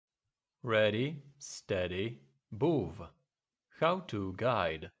Ready, steady, move. How-to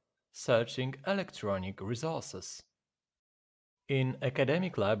guide. Searching electronic resources. In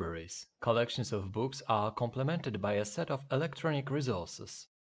academic libraries, collections of books are complemented by a set of electronic resources.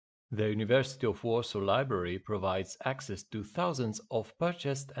 The University of Warsaw Library provides access to thousands of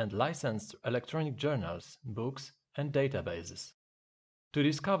purchased and licensed electronic journals, books, and databases. To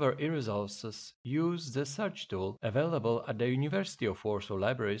discover e-resources, use the search tool available at the University of Warsaw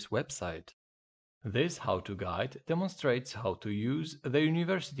Library's website. This how-to guide demonstrates how to use the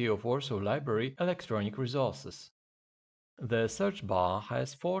University of Warsaw Library electronic resources. The search bar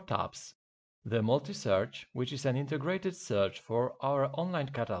has 4 tabs. The multi-search, which is an integrated search for our online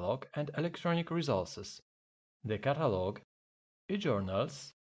catalog and electronic resources. The catalog,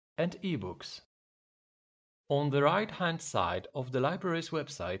 e-journals, and e-books. On the right-hand side of the library's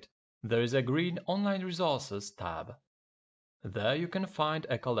website, there is a green Online Resources tab. There you can find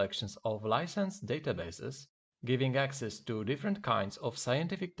a collection of licensed databases, giving access to different kinds of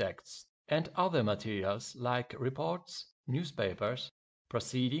scientific texts and other materials like reports, newspapers,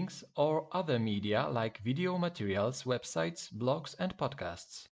 proceedings, or other media like video materials, websites, blogs, and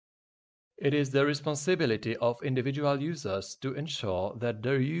podcasts. It is the responsibility of individual users to ensure that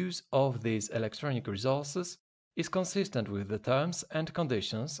their use of these electronic resources is consistent with the terms and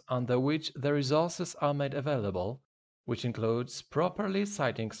conditions under which the resources are made available, which includes properly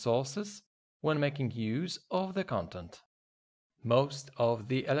citing sources when making use of the content. Most of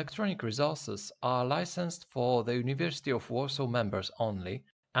the electronic resources are licensed for the University of Warsaw members only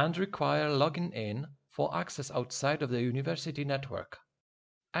and require logging in for access outside of the university network.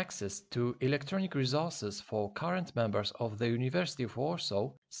 Access to electronic resources for current members of the University of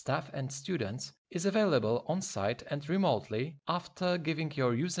Warsaw, staff and students, is available on-site and remotely after giving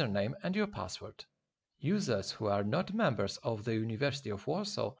your username and your password. Users who are not members of the University of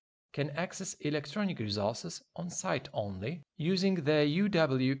Warsaw can access electronic resources on-site only using the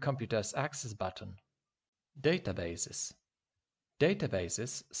UW Computers Access button. Databases.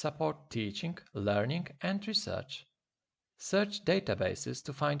 Databases support teaching, learning, and research. Search databases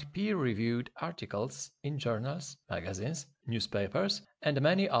to find peer-reviewed articles in journals, magazines, newspapers, and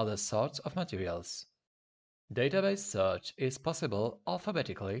many other sorts of materials. Database search is possible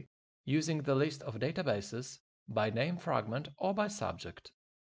alphabetically using the list of databases by name fragment or by subject.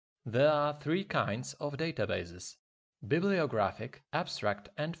 There are 3 kinds of databases: bibliographic, abstract,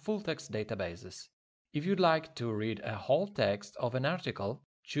 and full-text databases. If you'd like to read a whole text of an article,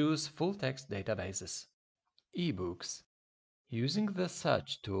 choose full-text databases. E-books. Using the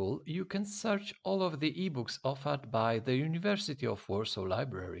search tool, you can search all of the e-books offered by the University of Warsaw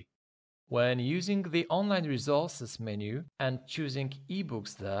Library. When using the Online Resources menu and choosing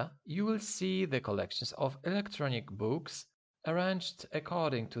e-books there, you will see the collections of electronic books arranged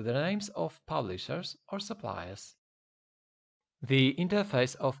according to the names of publishers or suppliers. The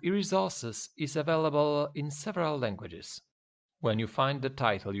interface of e-resources is available in several languages. When you find the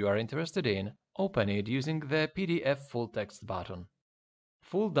title you are interested in, open it using the PDF full text button.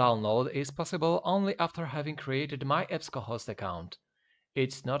 Full download is possible only after having created my EBSCOhost account.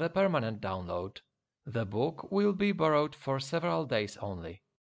 It's not a permanent download. The book will be borrowed for several days only.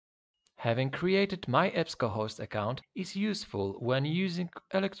 Having created my EBSCOhost account is useful when using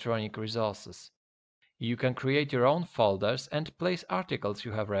electronic resources. You can create your own folders and place articles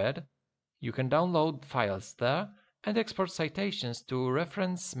you have read. You can download files there and export citations to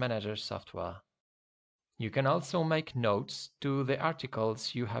Reference Manager software. You can also make notes to the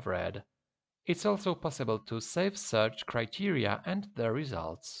articles you have read. It's also possible to save search criteria and the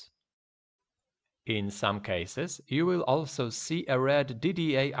results. In some cases, you will also see a red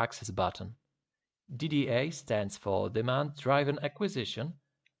DDA access button. DDA stands for Demand-Driven Acquisition,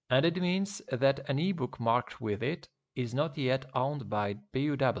 and it means that an ebook marked with it is not yet owned by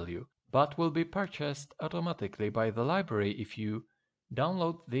BUW, but will be purchased automatically by the library if you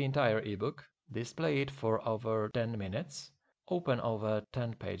download the entire ebook, display it for over 10 minutes, open over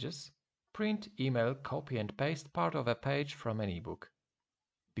 10 pages, print, email, copy and paste part of a page from an ebook.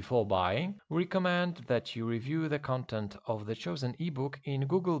 Before buying, we recommend that you review the content of the chosen ebook in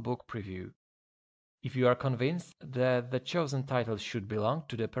Google Book Preview. If you are convinced that the chosen title should belong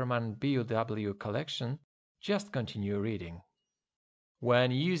to the permanent BUW collection, just continue reading.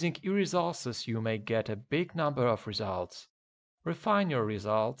 When using e-resources, you may get a big number of results. Refine your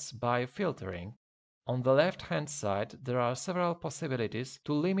results by filtering. On the left-hand side, there are several possibilities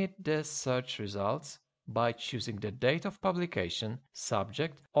to limit the search results by choosing the date of publication,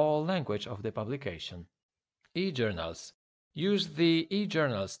 subject, or language of the publication. E-journals. Use the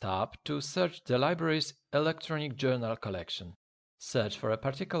e-journals tab to search the library's electronic journal collection. search for a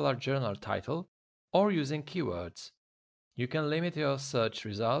particular journal title, or using keywords. You can limit your search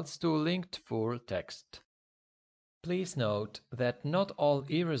results to linked full text. Please note that not all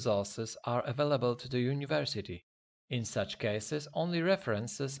e-resources are available to the university. In such cases, only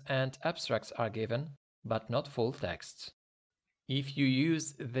references and abstracts are given, but not full texts. If you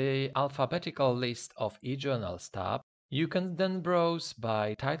use the alphabetical list of e-journals tab, you can then browse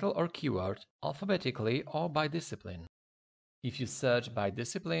by title or keyword, alphabetically or by discipline. If you search by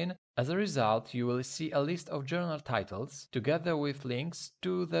discipline, as a result you will see a list of journal titles together with links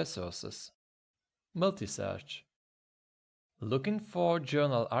to the sources. Multi-search. Looking for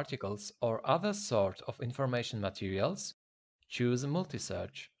journal articles or other sort of information materials? Choose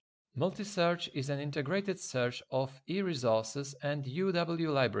multi-search. Multi-search is an integrated search of e-resources and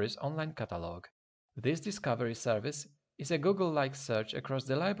UW Library's online catalog. This discovery service is a Google-like search across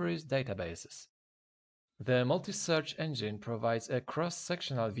the library's databases. The multi-search engine provides a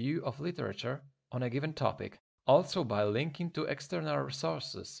cross-sectional view of literature on a given topic, also by linking to external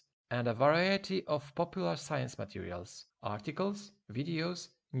sources and a variety of popular science materials, articles, videos,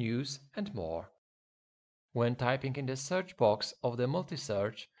 news, and more. When typing in the search box of the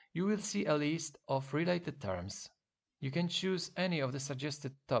multi-search, you will see a list of related terms. You can choose any of the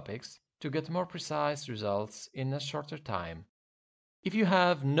suggested topics to get more precise results in a shorter time. If you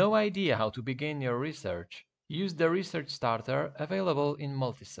have no idea how to begin your research, use the Research Starter available in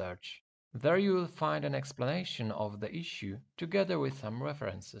Multisearch. There you will find an explanation of the issue together with some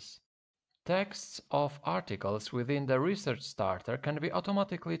references. Texts of articles within the Research Starter can be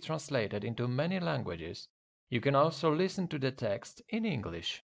automatically translated into many languages. You can also listen to the text in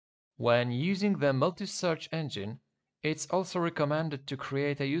English. When using the multi-search engine, it's also recommended to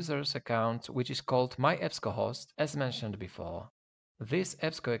create a user's account which is called MyEBSCOhost as mentioned before. This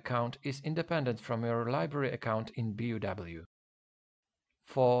EBSCO account is independent from your library account in BUW.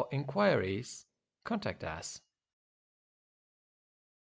 For inquiries, contact us.